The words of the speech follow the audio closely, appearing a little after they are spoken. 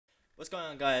What's going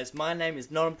on, guys? My name is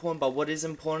not important, but what is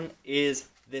important is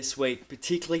this week,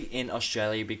 particularly in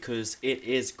Australia, because it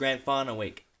is grand final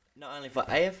week, not only for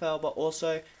AFL but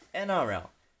also NRL.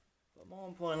 But more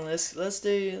importantly, let's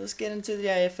get into the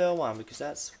AFL one, because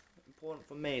that's important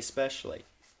for me especially.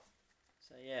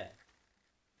 So yeah.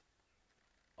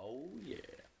 Oh yeah.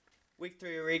 Week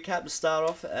 3 recap to start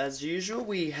off. As usual,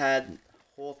 we had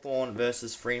Hawthorne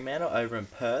versus Fremantle over in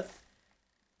Perth.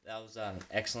 That was an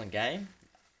excellent game.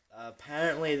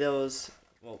 Apparently there was,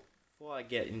 well, before I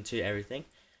get into everything,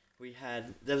 there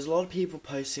was a lot of people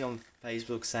posting on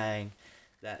Facebook saying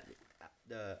that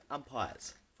the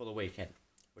umpires for the weekend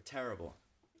were terrible.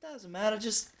 It doesn't matter,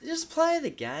 just play the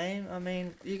game. I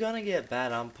mean, you're gonna get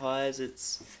bad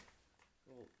umpires.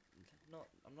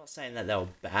 I'm not saying that they were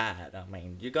bad. I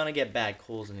mean, you're gonna get bad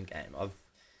calls in the game. I've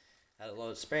had a lot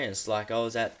of experience. Like, I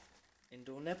was at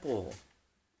indoor netball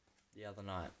the other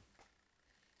night.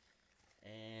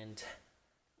 And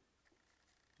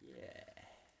yeah,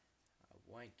 I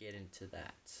won't get into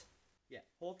that. Yeah,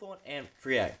 Hawthorne and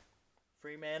Freo.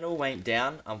 Fremantle went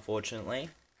down, unfortunately.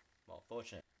 Well,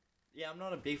 fortunate. Yeah, I'm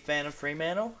not a big fan of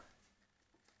Fremantle,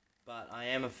 but I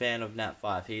am a fan of Nat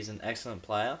 5. He's an excellent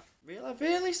player. I've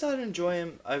really started to enjoy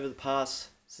him over the past,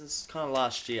 since kind of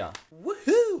last year.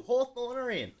 Woohoo! Hawthorne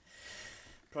are in.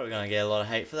 Probably going to get a lot of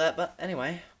hate for that, but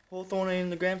anyway, Hawthorne are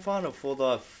in the grand final for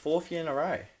the 4th year in a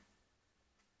row.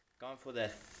 Going for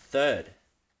their 3rd.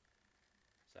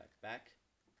 So back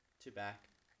to back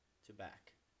to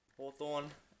back. Hawthorne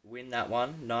win that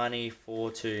one,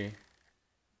 94-57.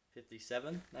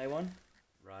 They won.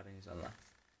 Writings on the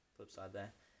flip side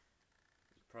there.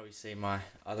 You'll probably see my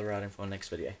other writing for the next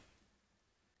video.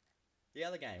 The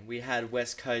other game, we had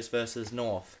West Coast versus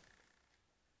North.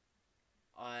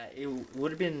 It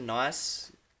would have been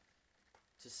nice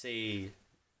to see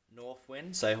North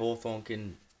win, so Hawthorne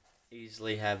can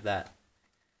easily have that.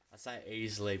 I say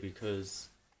easily because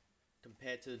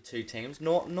compared to the two teams,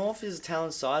 North is a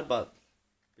talent side, but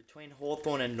between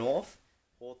Hawthorne and North,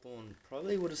 Hawthorne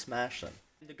probably would have smashed them.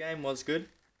 The game was good.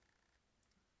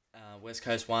 West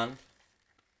Coast won.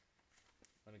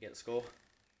 Let me get the score.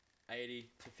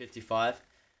 80-55.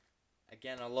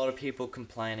 Again, a lot of people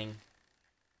complaining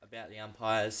about the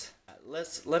umpires.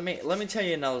 Let me tell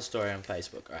you another story on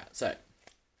Facebook. Alright, so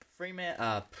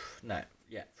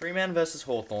Fremantle versus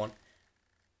Hawthorne.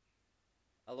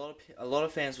 A lot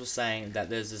of fans were saying that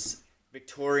there's this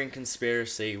Victorian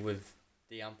conspiracy with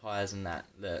the umpires and that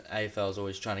the AFL is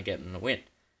always trying to get them to win.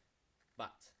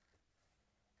 But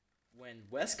when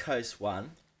West Coast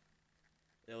won,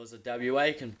 there was a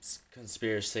WA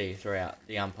conspiracy throughout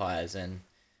the umpires, and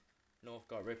North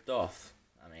got ripped off.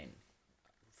 I mean,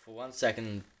 for 1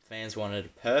 second, fans wanted a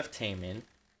Perth team in.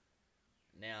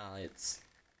 Now it's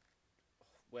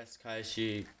West Coast.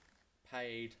 You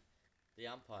paid the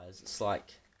umpires. It's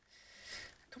like,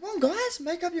 come on, guys,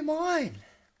 make up your mind.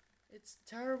 It's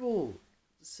terrible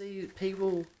to see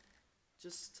people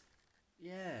just,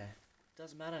 yeah,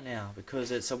 doesn't matter now because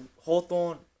it's a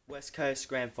Hawthorne West Coast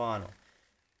grand final,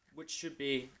 which should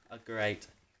be a great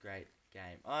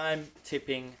game. I'm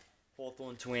tipping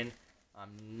Hawthorne to win.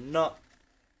 I'm not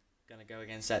gonna go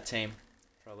against that team,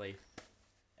 probably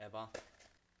ever.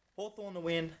 Hawthorne to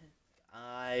win.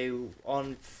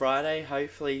 On Friday,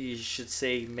 hopefully you should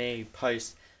see me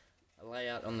post a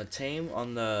layout on the team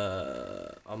on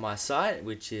my site,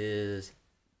 which is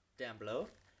down below.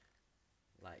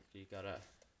 Like, you got a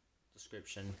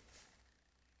description,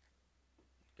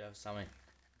 go something,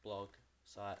 blog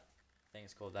site, I think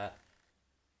it's called that.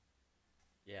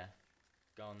 Yeah,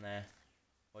 go on there,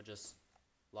 or just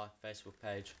like Facebook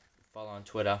page, follow on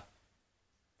Twitter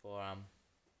for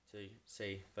to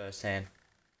see firsthand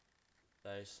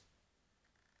those.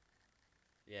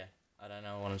 Yeah, I don't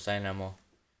know what I'm saying no more,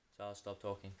 so I'll stop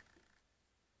talking.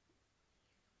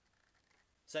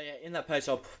 So yeah, in that post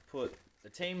I'll put the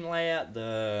team layout,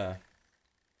 the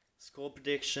score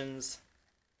predictions.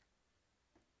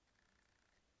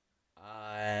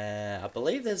 I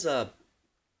believe there's a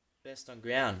best on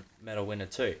ground medal winner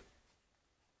too.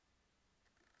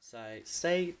 So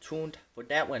stay tuned for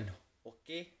that one,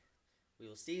 okay? We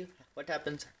will see what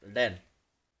happens then.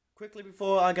 Quickly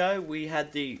before I go, we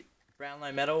had the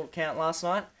Brownlow medal count last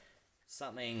night.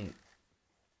 Something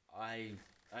I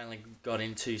only got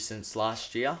into since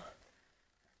last year.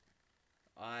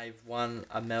 I've won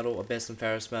a medal, a Best and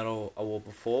Fairest medal award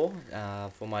before,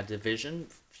 for my division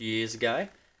a few years ago.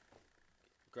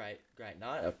 Great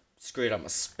night. I screwed up my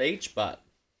speech, but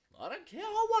I don't care.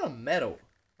 I won a medal.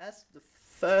 That's the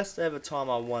first ever time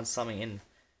I won something in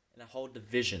a whole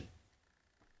division.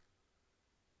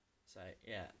 So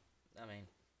yeah, I mean,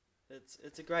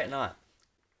 it's a great night.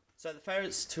 So the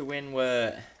favourites to win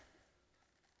were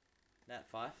Nat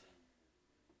Fife,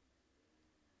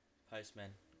 Postman,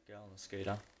 Girl on the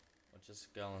Scooter, or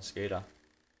just Girl on the Scooter.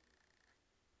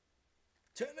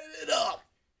 Turning it up!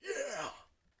 Yeah!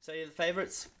 So the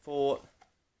favourites to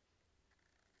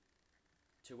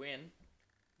win,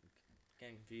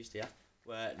 getting confused here,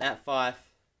 were Nat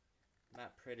Fife,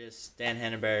 Matt Prittis, Dan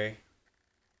Hanbury.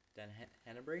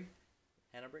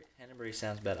 Hanbury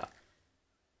sounds better.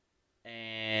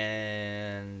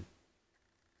 And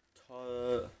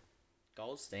Todd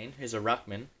Goldstein, who's a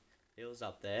ruckman, he was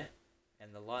up there,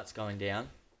 and the light's going down.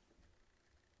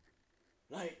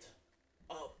 Light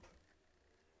up.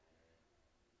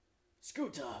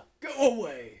 Scooter, go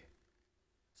away.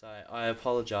 So I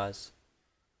apologise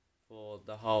for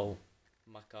the whole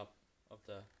muck up of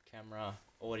the camera,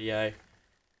 audio,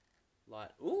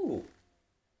 light. Ooh.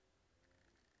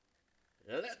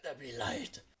 Let there be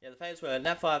light. Yeah, the favourites were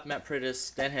Nat Five, Matt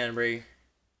Prittis, Dan Hanbury,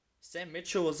 Sam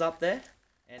Mitchell was up there,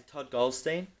 and Todd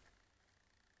Goldstein.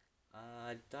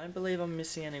 I don't believe I'm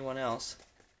missing anyone else.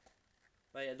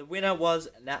 But yeah, the winner was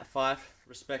Nat Fife,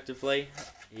 respectively.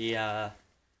 He had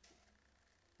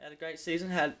a great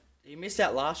season. He missed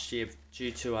out last year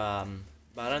due to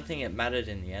but I don't think it mattered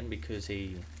in the end because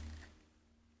he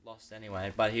lost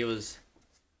anyway. But he was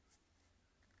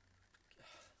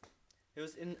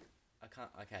in.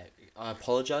 I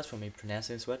apologise for me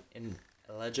pronouncing this word.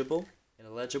 Ineligible.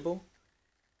 Ineligible.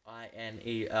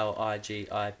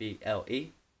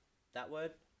 That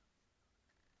word.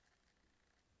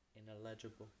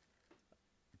 Ineligible.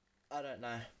 I don't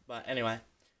know. But anyway.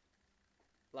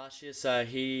 Last year, so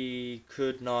he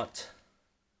could not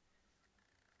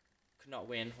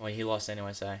win. Well, he lost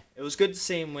anyway, so it was good to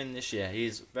see him win this year.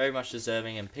 He's very much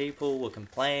deserving, and people were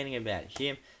complaining about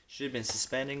him. Should have been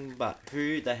suspending, but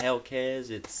who the hell cares?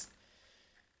 They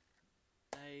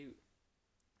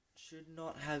should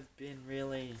not have been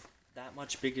really that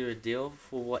much bigger a deal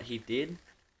for what he did.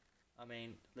 I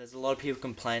mean, there's a lot of people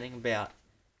complaining about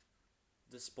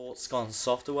the sport's gone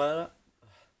soft or whatever.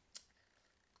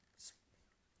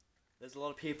 There's a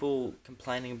lot of people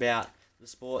complaining about the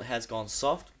sport has gone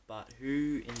soft, but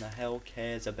who in the hell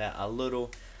cares about a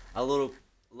little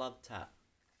love tap?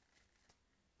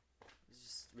 It's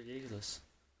just ridiculous.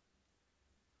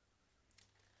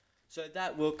 So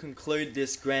that will conclude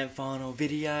this grand final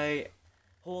video.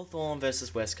 Hawthorne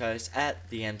versus West Coast at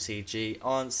the MCG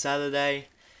on Saturday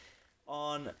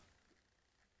on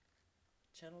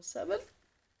Channel 7?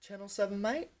 Channel 7,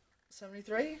 mate?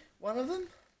 73? One of them?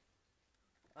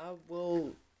 I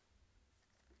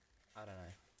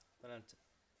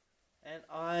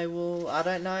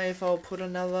don't know if I'll put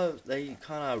another, they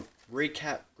kind of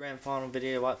recap grand final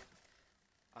video up.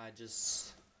 I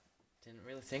just didn't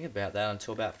really think about that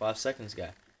until about 5 seconds ago.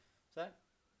 So,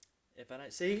 if I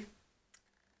don't see you,